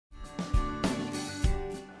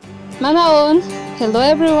Mamaon, hello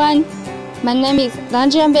everyone. My name is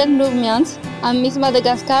RANDRIAMBELONORO Miantsa. I'm Miss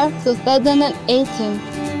Madagascar 2018.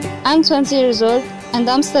 I'm 20 years old and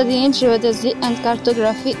I'm studying geodesy and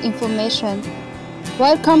cartography information.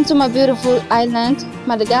 Welcome to my beautiful island,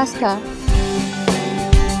 Madagascar.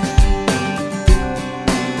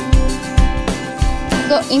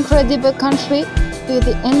 The incredible country with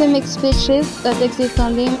the endemic species that exist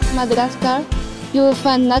only in Madagascar, you will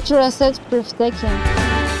find natural sets breathtaking.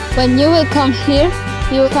 When you will come here,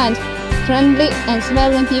 you will find friendly and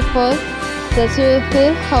smiling people that you will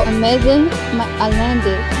feel how amazing my island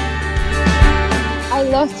is. I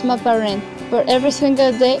lost my parents, but every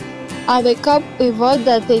single day I wake up with all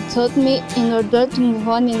that they taught me in order to move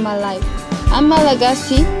on in my life. I'm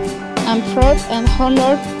Malagasy. I'm proud and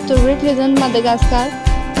honored to represent Madagascar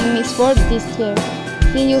in Miss World this year.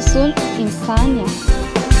 See you soon in Sanya.